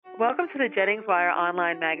Welcome to the Jennings Wire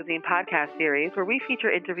Online Magazine podcast series, where we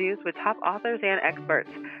feature interviews with top authors and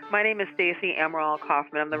experts. My name is Stacey Amaral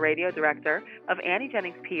Kaufman. I'm the radio director of Annie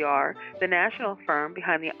Jennings PR, the national firm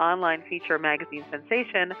behind the online feature magazine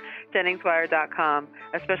sensation, JenningsWire.com,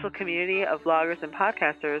 a special community of bloggers and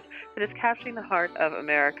podcasters that is capturing the heart of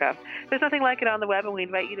America. There's nothing like it on the web, and we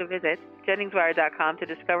invite you to visit JenningsWire.com to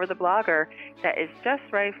discover the blogger that is just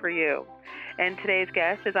right for you. And today's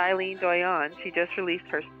guest is Eileen Doyon. She just released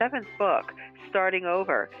her 7th book, Starting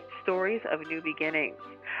Over, Stories of New Beginnings.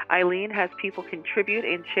 Eileen has people contribute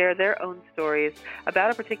and share their own stories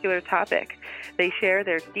about a particular topic. They share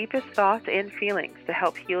their deepest thoughts and feelings to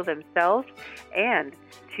help heal themselves and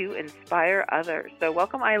to inspire others. So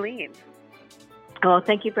welcome, Eileen. Well,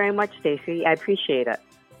 thank you very much, Stacey. I appreciate it.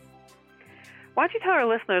 Why don't you tell our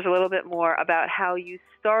listeners a little bit more about how you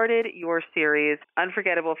started your series,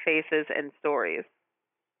 Unforgettable Faces and Stories?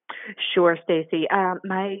 Sure, Stacey.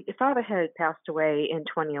 My father had passed away in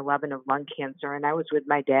 2011 of lung cancer, and I was with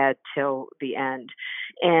my dad till the end.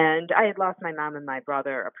 And I had lost my mom and my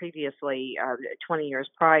brother previously, 20 years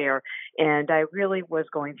prior, and I really was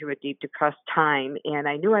going through a deep, depressed time, and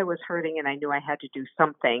I knew I was hurting, and I knew I had to do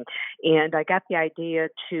something. And I got the idea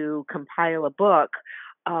to compile a book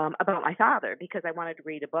about my father, because I wanted to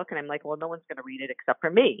read a book, and I'm like, well, no one's going to read it except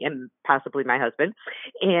for me and possibly my husband.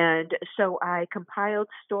 And so I compiled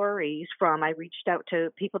stories I reached out to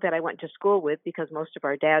people that I went to school with, because most of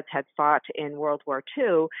our dads had fought in World War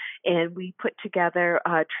II, and we put together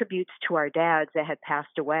tributes to our dads that had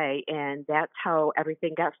passed away, and that's how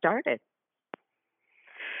everything got started.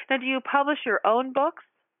 Now, do you publish your own books?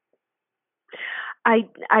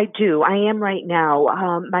 I do. I am right now.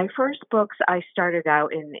 My first books, I started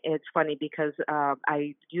out, and it's funny because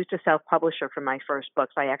I used a self-publisher for my first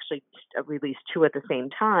books. I actually released 2 at the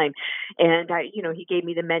same time, and he gave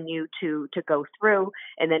me the menu to go through,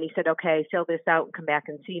 and then he said, "Okay, fill this out and come back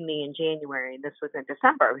and see me in January." And this was in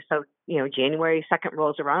December, so January 2nd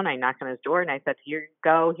rolls around. I knock on his door, and I said, "Here you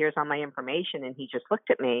go. Here's all my information." And he just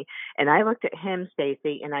looked at me, and I looked at him,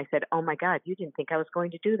 Stacey, and I said, "Oh my God, you didn't think I was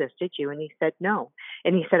going to do this, did you?" And he said, "No."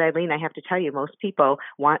 And he said, "Eileen, I have to tell you, most people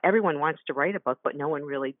everyone wants to write a book, but no one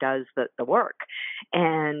really does the work."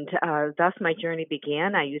 And thus my journey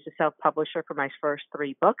began. I used a self-publisher for my first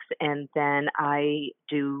 3 books, and then I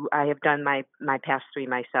have done my past 3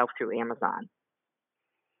 myself through Amazon.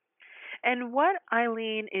 And what,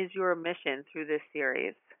 Eileen, is your mission through this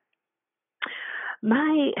series?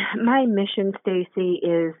 My mission, Stacey,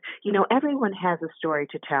 is, everyone has a story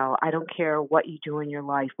to tell. I don't care what you do in your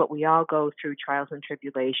life, but we all go through trials and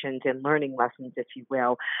tribulations and learning lessons, if you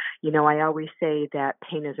will. I always say that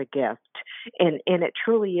pain is a gift, and it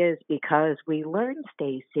truly is, because we learn,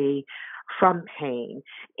 Stacey, from pain,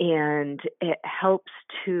 and it helps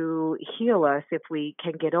to heal us if we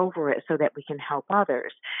can get over it so that we can help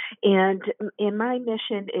others. And my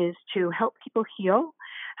mission is to help people heal,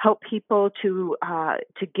 help people to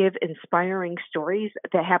give inspiring stories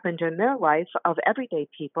that happened in their life of everyday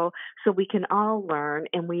people, so we can all learn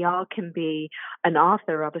and we all can be an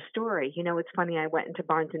author of a story. It's funny, I went into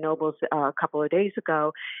Barnes & Noble's a couple of days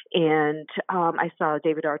ago, and I saw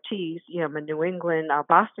David Ortiz, I'm a New England,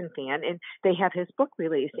 Boston fan, and they have his book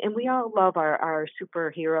released. And we all love our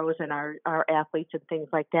superheroes and our athletes and things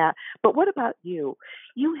like that. But what about you?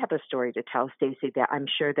 You have a story to tell, Stacey, that I'm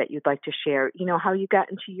sure that you'd like to share, how you got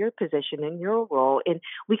into your position and your role, and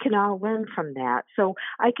we can all learn from that. So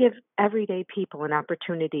I give everyday people an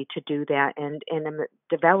opportunity to do that, and I'm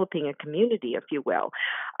developing a community, if you will.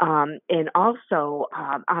 And also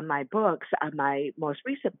on my books, on my most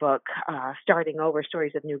recent book, Starting Over,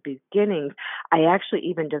 Stories of New Beginnings, I actually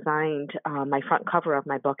even designed my front cover of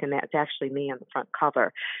my book, and that's actually me on the front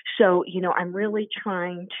cover. So, I'm really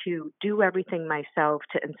trying to do everything myself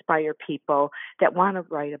to inspire people that want to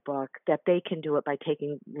write a book, that they can do it by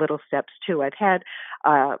taking little steps too. I've had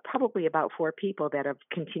probably about 4 people that have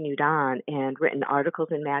continued on and written articles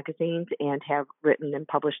in magazines and have written and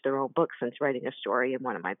published their own books since writing a story in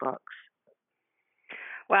one of my books.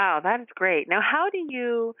 Wow, that is great. Now, how do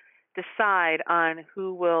you decide on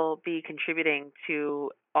who will be contributing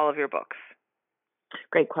to all of your books?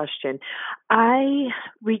 Great question. I've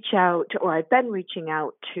been reaching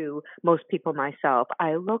out to most people myself.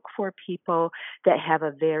 I look for people that have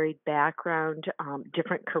a varied background,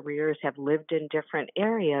 different careers, have lived in different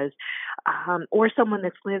areas, or someone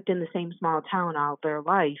that's lived in the same small town all their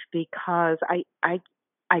life, because I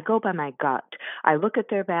go by my gut. I look at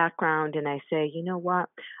their background and I say, you know what?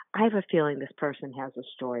 I have a feeling this person has a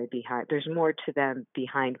story behind. There's more to them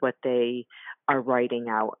behind what they are writing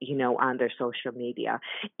out, on their social media.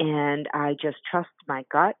 And I just trust my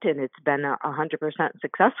gut, and it's been 100%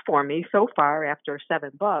 success for me so far after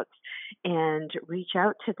 7 books. And reach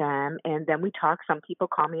out to them, and then we talk. Some people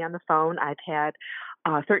call me on the phone. I've had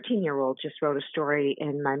a 13-year-old just wrote a story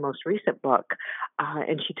in my most recent book,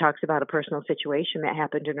 and she talks about a personal situation that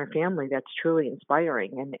happened in her family that's truly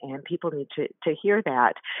inspiring, and people need to hear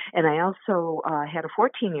that. And I also had a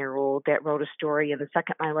 14-year-old that wrote a story in The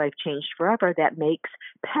Second My Life Changed Forever that makes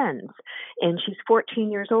pens. And she's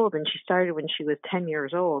 14 years old, and she started when she was 10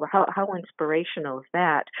 years old. How inspirational is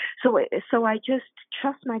that? So I just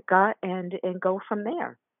trust my gut and go from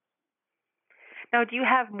there. Now, do you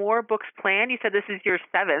have more books planned? You said this is your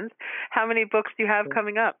 7th. How many books do you have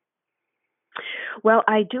coming up? Well,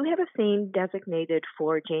 I do have a theme designated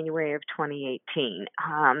for January of 2018.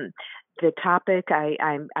 The topic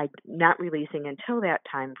I'm not releasing until that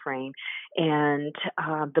time frame, and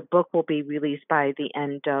the book will be released by the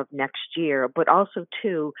end of next year. But also,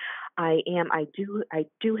 too, I do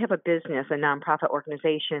have a business, a nonprofit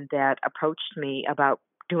organization that approached me about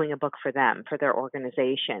doing a book for them, for their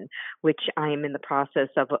organization, which I am in the process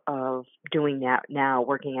of doing that now,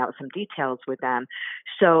 working out some details with them.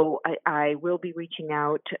 So I will be reaching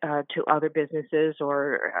out to other businesses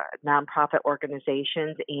or nonprofit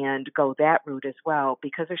organizations and go that route as well,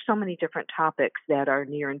 because there's so many different topics that are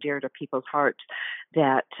near and dear to people's hearts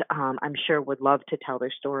that I'm sure would love to tell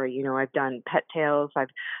their story. I've done pet tales,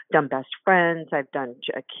 I've done best friends, I've done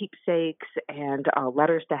keepsakes, and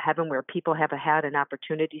letters to heaven, where people have had an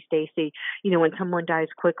opportunity, Stacey. When someone dies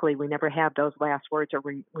quickly, we never have those last words, or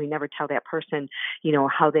we never tell that person,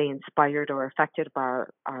 how they inspired or affected our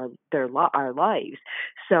lives.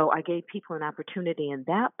 So I gave people an opportunity in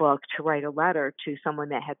that book to write a letter to someone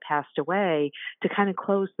that had passed away to kind of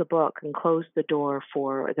close the book and close the door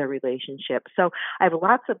for their relationship. So I have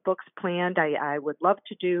lots of books planned. I would love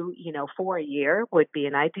to do, 4 a year would be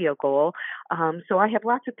an ideal goal. So I have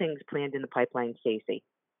lots of things planned in the pipeline, Stacey.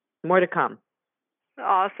 More to come.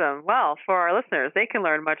 Awesome. Well, for our listeners, they can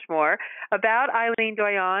learn much more about Eileen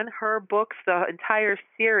Doyon, her books, the entire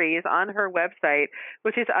series on her website,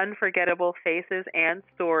 which is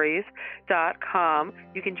unforgettablefacesandsstories.com.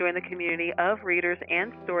 You can join the community of readers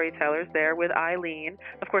and storytellers there with Eileen.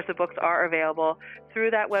 Of course, the books are available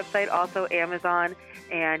through that website, also Amazon,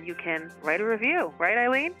 and you can write a review. Right,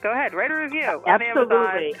 Eileen? Go ahead, write a review. Absolutely. On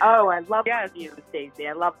Amazon. Oh, I love reviews, Stacey.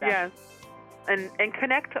 I love that. Yes. And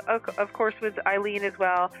connect, of course, with Eileen as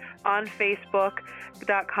well on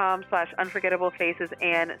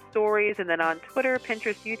Facebook.com/unforgettablefacesandsstories, and then on Twitter,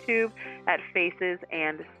 Pinterest, YouTube at Faces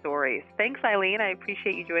and Stories. Thanks, Eileen. I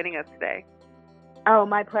appreciate you joining us today. Oh,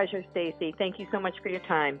 my pleasure, Stacey. Thank you so much for your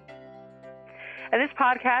time. And this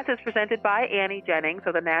podcast is presented by Annie Jennings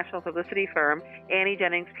of the national publicity firm Annie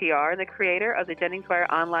Jennings PR, and the creator of the Jennings Wire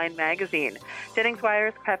online magazine. Jennings Wire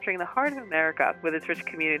is capturing the heart of America with its rich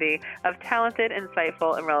community of talented,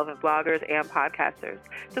 insightful, and relevant bloggers and podcasters.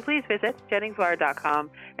 So please visit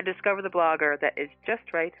JenningsWire.com and discover the blogger that is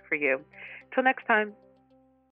just right for you. Till next time.